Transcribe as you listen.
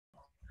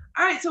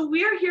All right, so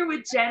we are here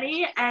with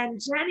Jenny, and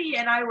Jenny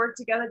and I worked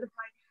together to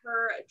find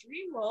her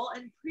dream role.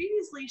 And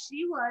previously,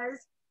 she was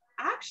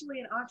actually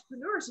an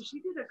entrepreneur, so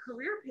she did a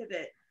career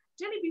pivot.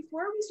 Jenny,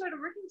 before we started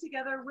working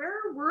together,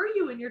 where were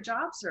you in your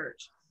job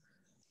search?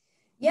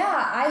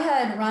 Yeah, I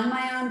had run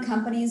my own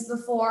companies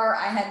before.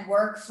 I had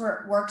worked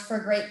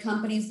for great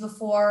companies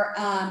before,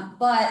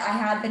 but I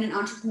had been an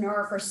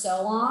entrepreneur for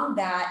so long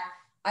that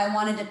I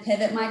wanted to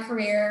pivot my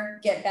career,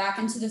 get back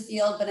into the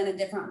field, but in a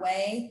different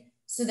way.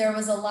 So there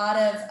was a lot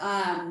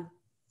of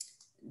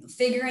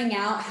figuring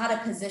out how to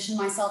position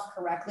myself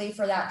correctly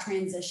for that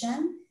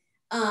transition.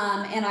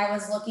 And I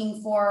was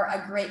looking for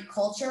a great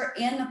culture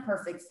and the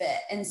perfect fit.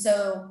 And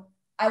so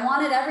I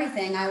wanted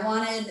everything.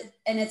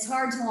 And it's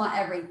hard to want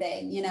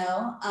everything,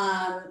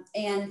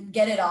 and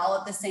get it all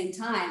at the same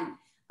time.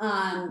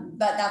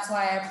 But that's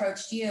why I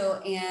approached you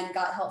and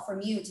got help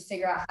from you to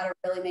figure out how to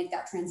really make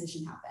that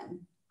transition happen.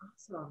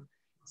 Awesome.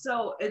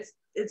 So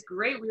it's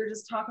great. We were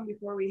just talking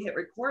before we hit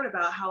record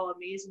about how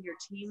amazing your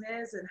team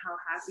is and how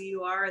happy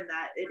you are, and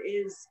that it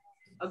is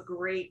a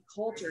great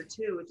culture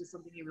too, which is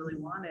something you really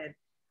wanted.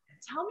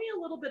 Tell me a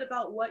little bit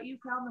about what you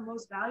found the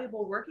most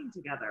valuable working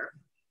together.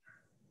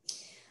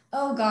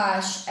 Oh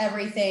gosh,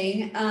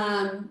 everything.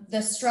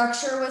 The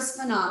structure was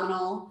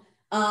phenomenal.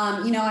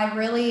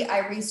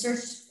 I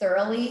researched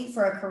thoroughly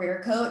for a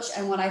career coach,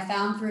 and what I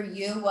found through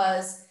you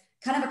was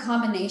kind of a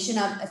combination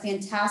of a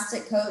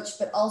fantastic coach,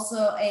 but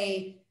also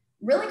a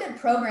really good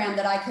program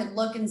that I could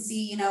look and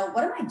see,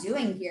 what am I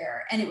doing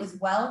here? And it was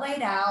well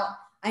laid out.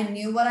 I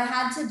knew what I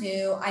had to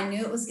do. I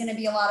knew it was going to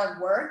be a lot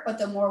of work, but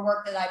the more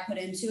work that I put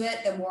into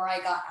it, the more I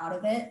got out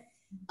of it.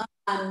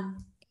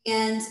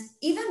 And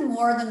even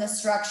more than the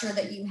structure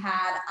that you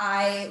had,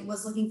 I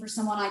was looking for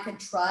someone I could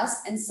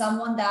trust and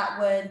someone that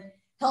would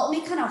help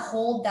me kind of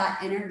hold that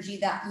energy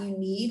that you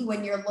need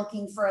when you're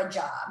looking for a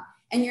job.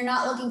 And you're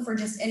not looking for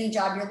just any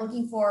job. You're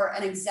looking for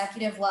an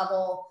executive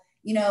level,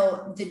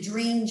 the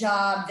dream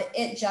job, the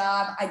it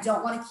job. I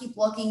don't want to keep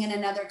looking in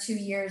another 2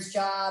 years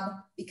job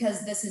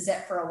because this is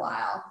it for a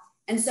while.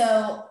 And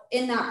so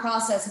in that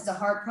process, it's a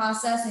hard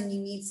process, and you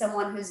need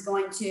someone who's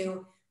going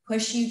to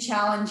push you,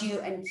 challenge you,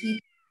 and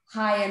keep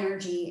high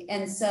energy.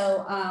 And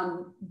so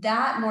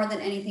that more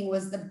than anything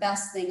was the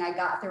best thing I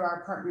got through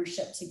our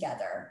partnership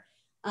together.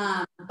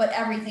 But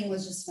everything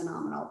was just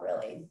phenomenal,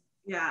 really.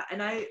 Yeah.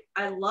 And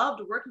I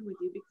loved working with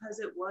you because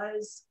it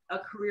was a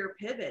career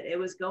pivot. It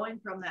was going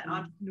from that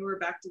entrepreneur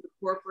back to the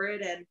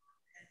corporate. And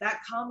that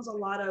comes a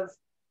lot of,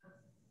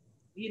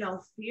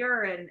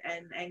 fear and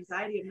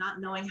anxiety of not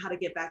knowing how to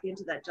get back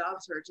into that job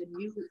search. And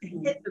you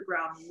hit the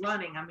ground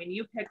running. I mean,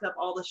 you picked up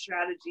all the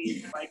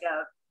strategies like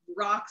a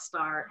rock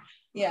star.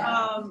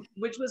 Yeah.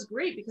 Which was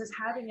great because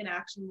having an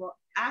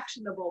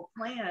actionable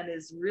plan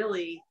is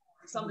really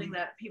something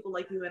that people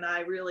like you and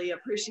I really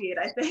appreciate,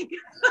 I think.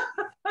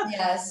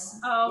 Yes.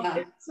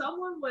 If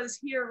someone was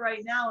here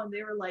right now and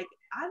they were like,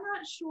 I'm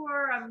not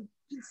sure, I'm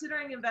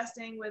considering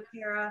investing with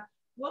Kara,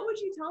 what would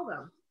you tell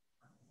them?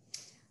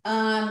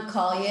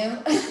 Call you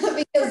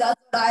because that's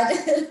what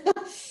I did.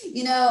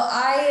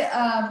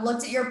 I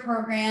looked at your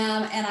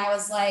program and I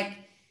was like,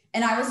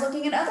 and I was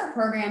looking at other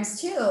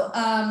programs too.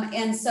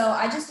 And so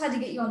I just had to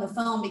get you on the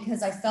phone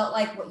because I felt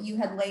like what you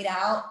had laid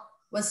out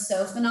was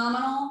so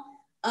phenomenal.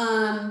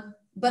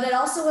 But it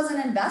also was an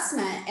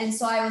investment. And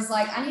so I was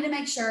like, I need to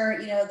make sure,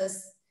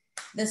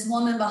 this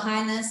woman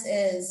behind this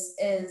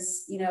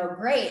is,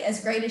 great,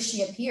 as great as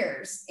she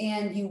appears.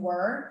 And you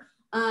were.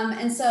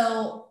 And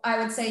so I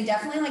would say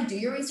definitely do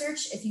your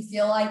research if you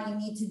feel like you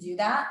need to do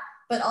that,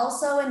 but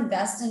also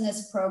invest in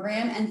this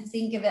program and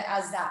think of it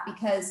as that,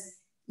 because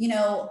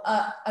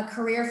a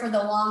career for the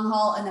long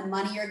haul and the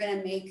money you're going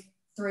to make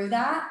through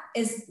that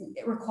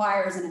it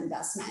requires an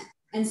investment.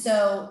 And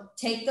so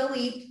take the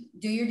leap,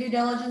 do your due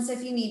diligence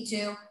if you need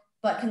to,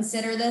 but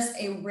consider this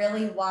a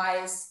really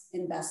wise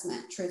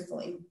investment,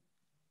 truthfully.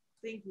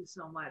 Thank you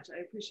so much.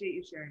 I appreciate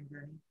you sharing,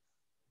 Jenny.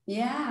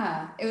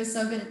 Yeah, it was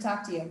so good to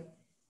talk to you.